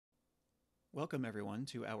Welcome everyone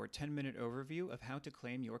to our 10-minute overview of how to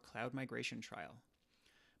claim your cloud migration trial.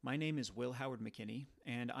 My name is Will Howard McKinney,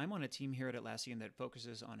 and I'm on a team here at Atlassian that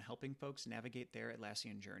focuses on helping folks navigate their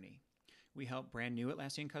Atlassian journey. We help brand new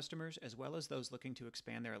Atlassian customers as well as those looking to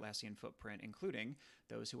expand their Atlassian footprint, including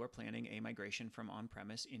those who are planning a migration from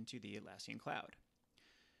on-premise into the Atlassian cloud.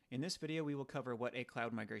 In this video, we will cover what a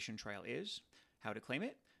cloud migration trial is, how to claim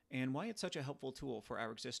it, and why it's such a helpful tool for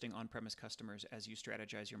our existing on-premise customers as you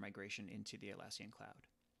strategize your migration into the Atlassian cloud.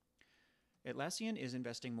 Atlassian is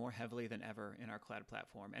investing more heavily than ever in our cloud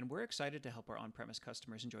platform, and we're excited to help our on-premise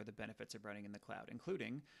customers enjoy the benefits of running in the cloud,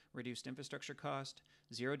 including reduced infrastructure cost,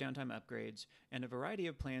 zero downtime upgrades, and a variety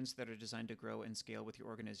of plans that are designed to grow and scale with your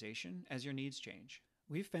organization as your needs change.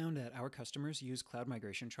 We've found that our customers use cloud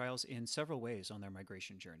migration trials in several ways on their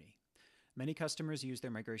migration journey. Many customers use their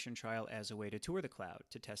migration trial as a way to tour the cloud,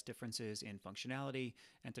 to test differences in functionality,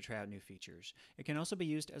 and to try out new features. It can also be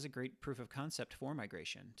used as a great proof of concept for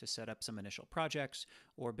migration, to set up some initial projects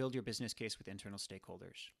or build your business case with internal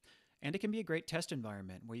stakeholders. And it can be a great test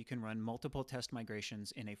environment where you can run multiple test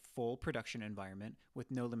migrations in a full production environment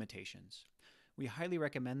with no limitations. We highly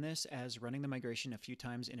recommend this, as running the migration a few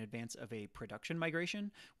times in advance of a production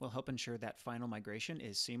migration will help ensure that final migration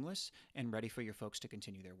is seamless and ready for your folks to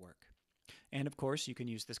continue their work. And of course, you can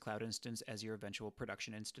use this cloud instance as your eventual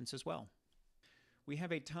production instance as well. We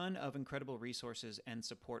have a ton of incredible resources and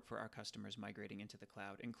support for our customers migrating into the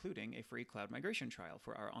cloud, including a free cloud migration trial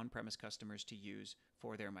for our on-premise customers to use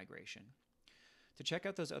for their migration. To check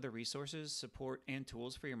out those other resources, support, and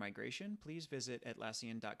tools for your migration, please visit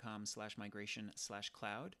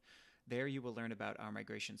atlassian.com/migration/cloud. There you will learn about our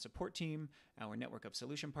migration support team, our network of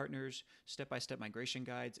solution partners, step-by-step migration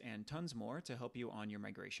guides, and tons more to help you on your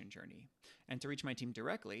migration journey. And to reach my team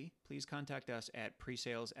directly, please contact us at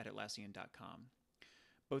presales@atlassian.com.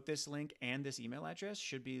 Both this link and this email address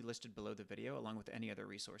should be listed below the video, along with any other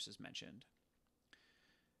resources mentioned.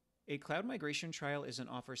 A cloud migration trial is an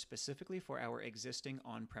offer specifically for our existing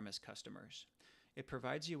on-premise customers. It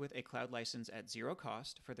provides you with a cloud license at zero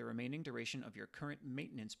cost for the remaining duration of your current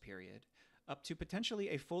maintenance period, up to potentially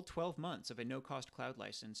a full 12 months of a no-cost cloud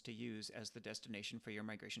license to use as the destination for your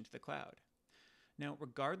migration to the cloud. Now,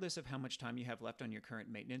 regardless of how much time you have left on your current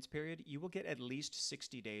maintenance period, you will get at least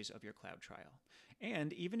 60 days of your cloud trial.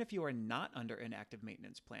 And even if you are not under an active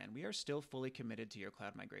maintenance plan, we are still fully committed to your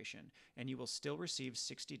cloud migration, and you will still receive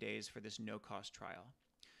 60 days for this no-cost trial.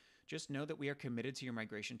 Just know that we are committed to your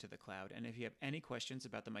migration to the cloud, and if you have any questions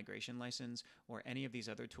about the migration license or any of these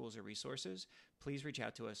other tools or resources, please reach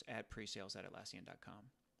out to us at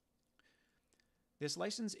presales@atlassian.com. This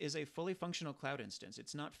license is a fully functional cloud instance.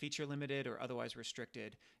 It's not feature limited or otherwise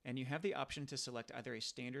restricted, and you have the option to select either a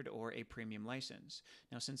standard or a premium license.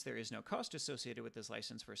 Now, since there is no cost associated with this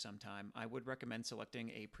license for some time, I would recommend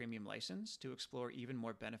selecting a premium license to explore even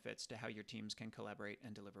more benefits to how your teams can collaborate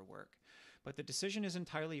and deliver work. But the decision is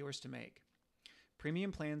entirely yours to make.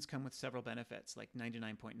 Premium plans come with several benefits, like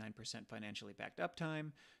 99.9% financially backed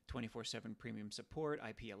uptime, 24/7 premium support,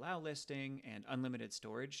 IP allow listing, and unlimited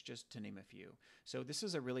storage, just to name a few. So this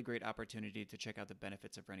is a really great opportunity to check out the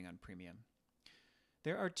benefits of running on premium.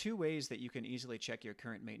 There are two ways that you can easily check your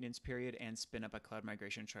current maintenance period and spin up a cloud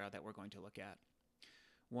migration trial that we're going to look at.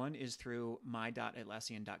 One is through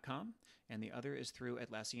my.atlassian.com, and the other is through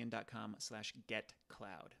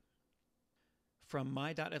atlassian.com/getcloud. From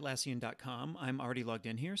my.atlassian.com, I'm already logged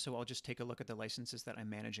in here, so I'll just take a look at the licenses that I'm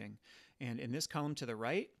managing. And in this column to the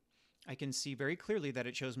right, I can see very clearly that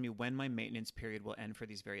it shows me when my maintenance period will end for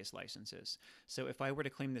these various licenses. So if I were to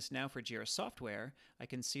claim this now for Jira Software, I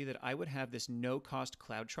can see that I would have this no-cost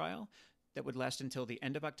cloud trial that would last until the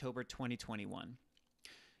end of October 2021.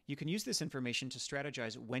 You can use this information to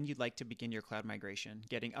strategize when you'd like to begin your cloud migration,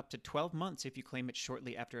 getting up to 12 months if you claim it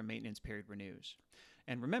shortly after a maintenance period renews.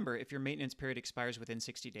 And remember, if your maintenance period expires within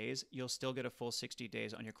 60 days, you'll still get a full 60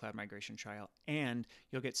 days on your cloud migration trial, and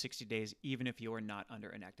you'll get 60 days even if you are not under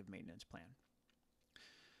an active maintenance plan.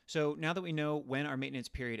 So now that we know when our maintenance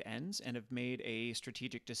period ends and have made a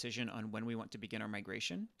strategic decision on when we want to begin our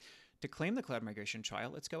migration, to claim the cloud migration trial,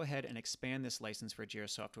 let's go ahead and expand this license for Jira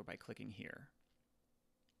Software by clicking here.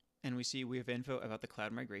 And we see we have info about the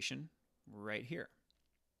cloud migration right here.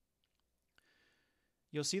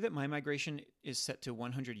 You'll see that my migration is set to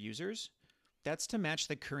 100 users. That's to match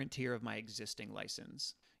the current tier of my existing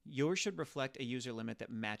license. Yours should reflect a user limit that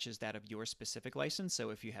matches that of your specific license. So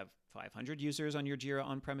if you have 500 users on your Jira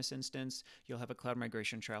on-premise instance, you'll have a cloud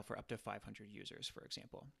migration trial for up to 500 users, for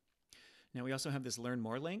example. Now we also have this Learn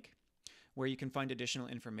More link, where you can find additional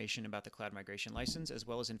information about the cloud migration license, as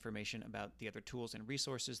well as information about the other tools and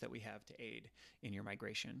resources that we have to aid in your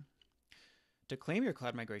migration. To claim your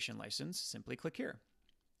cloud migration license, simply click here.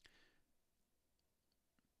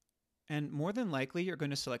 And more than likely, you're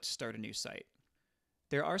going to select Start a New Site.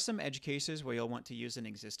 There are some edge cases where you'll want to use an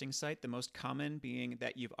existing site, the most common being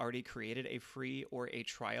that you've already created a free or a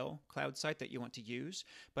trial cloud site that you want to use,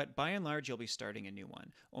 but by and large, you'll be starting a new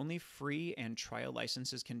one. Only free and trial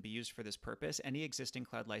licenses can be used for this purpose. Any existing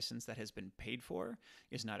cloud license that has been paid for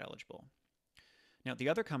is not eligible. Now, the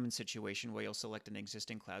other common situation where you'll select an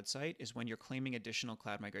existing cloud site is when you're claiming additional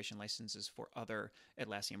cloud migration licenses for other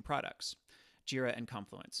Atlassian products. Jira and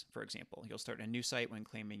Confluence, for example. You'll start a new site when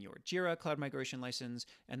claiming your Jira cloud migration license,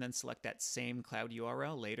 and then select that same cloud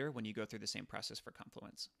URL later when you go through the same process for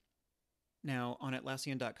Confluence. Now, on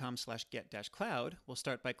Atlassian.com/get-cloud, we'll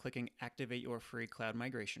start by clicking Activate Your Free Cloud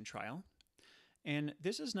Migration Trial. And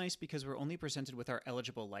this is nice because we're only presented with our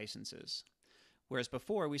eligible licenses. Whereas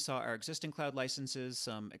before we saw our existing cloud licenses,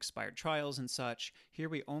 some expired trials and such, here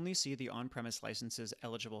we only see the on-premise licenses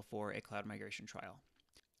eligible for a cloud migration trial.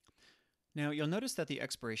 Now, you'll notice that the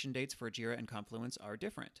expiration dates for Jira and Confluence are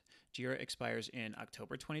different. Jira expires in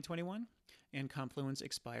October 2021, and Confluence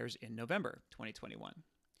expires in November 2021.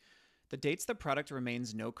 The dates the product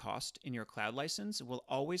remains no cost in your cloud license will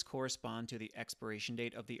always correspond to the expiration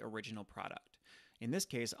date of the original product. In this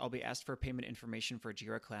case, I'll be asked for payment information for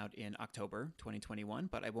Jira Cloud in October 2021,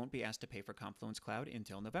 but I won't be asked to pay for Confluence Cloud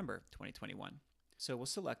until November 2021. So we'll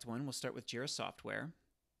select one. We'll start with Jira Software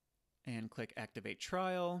and click Activate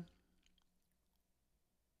Trial.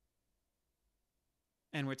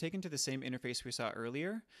 And we're taken to the same interface we saw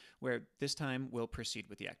earlier, where this time we'll proceed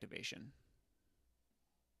with the activation.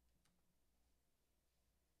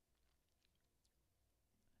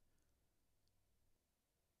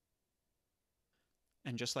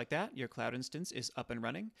 And just like that, your cloud instance is up and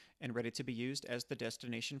running and ready to be used as the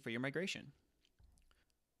destination for your migration.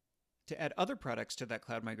 To add other products to that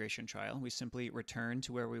cloud migration trial, we simply return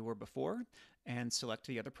to where we were before and select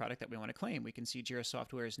the other product that we want to claim. We can see Jira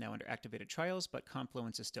Software is now under activated trials, but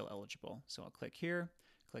Confluence is still eligible. So I'll click here,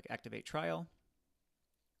 click Activate Trial.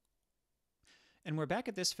 And we're back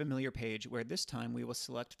at this familiar page where this time we will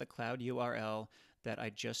select the cloud URL that I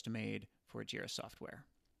just made for Jira Software.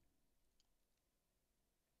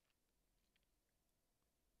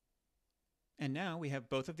 And now we have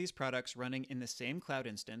both of these products running in the same cloud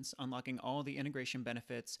instance, unlocking all the integration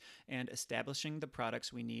benefits and establishing the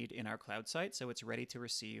products we need in our cloud site so it's ready to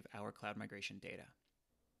receive our cloud migration data.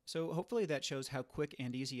 So hopefully that shows how quick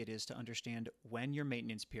and easy it is to understand when your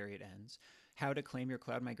maintenance period ends, how to claim your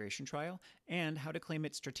cloud migration trial, and how to claim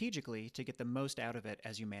it strategically to get the most out of it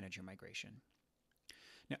as you manage your migration.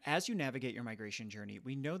 Now, as you navigate your migration journey,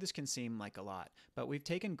 we know this can seem like a lot, but we've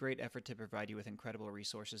taken great effort to provide you with incredible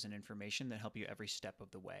resources and information that help you every step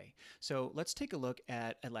of the way. So let's take a look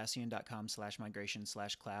at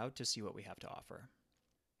Atlassian.com/migration/cloud to see what we have to offer.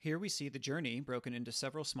 Here we see the journey broken into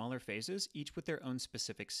several smaller phases, each with their own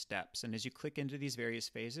specific steps. And as you click into these various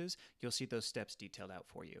phases, you'll see those steps detailed out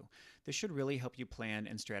for you. This should really help you plan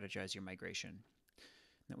and strategize your migration.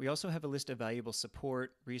 Now, we also have a list of valuable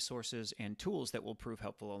support, resources, and tools that will prove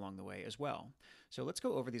helpful along the way as well. So let's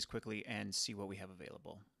go over these quickly and see what we have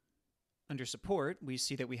available. Under support, we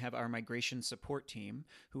see that we have our migration support team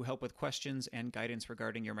who help with questions and guidance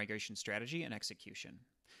regarding your migration strategy and execution.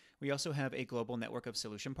 We also have a global network of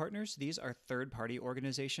solution partners. These are third-party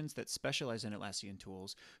organizations that specialize in Atlassian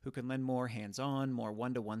tools who can lend more hands-on, more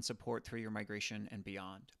one-to-one support through your migration and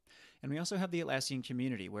beyond. And we also have the Atlassian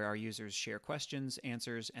community where our users share questions,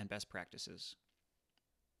 answers, and best practices.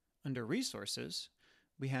 Under resources,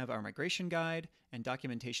 we have our migration guide and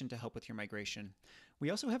documentation to help with your migration.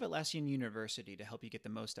 We also have Atlassian University to help you get the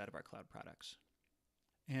most out of our cloud products.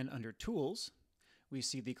 And under tools, we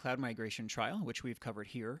see the Cloud Migration Trial, which we've covered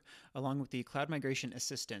here, along with the Cloud Migration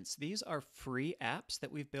Assistants. These are free apps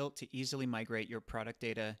that we've built to easily migrate your product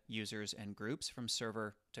data, users, and groups from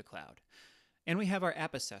server to cloud. And we have our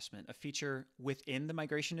App Assessment, a feature within the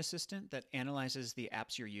Migration Assistant that analyzes the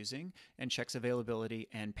apps you're using and checks availability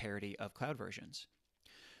and parity of cloud versions.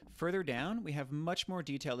 Further down, we have much more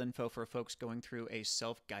detailed info for folks going through a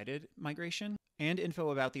self-guided migration and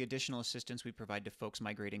info about the additional assistance we provide to folks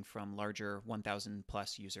migrating from larger 1,000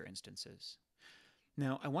 plus user instances.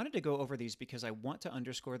 Now, I wanted to go over these because I want to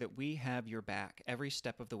underscore that we have your back every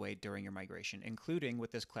step of the way during your migration, including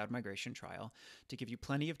with this Cloud Migration Trial, to give you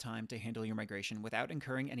plenty of time to handle your migration without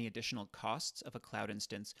incurring any additional costs of a cloud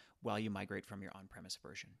instance while you migrate from your on-premise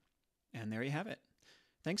version. And there you have it.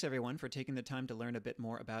 Thanks everyone for taking the time to learn a bit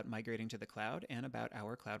more about migrating to the cloud and about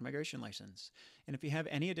our cloud migration license. And if you have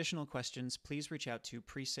any additional questions, please reach out to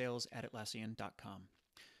presales@atlassian.com.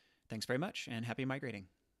 Thanks very much and happy migrating.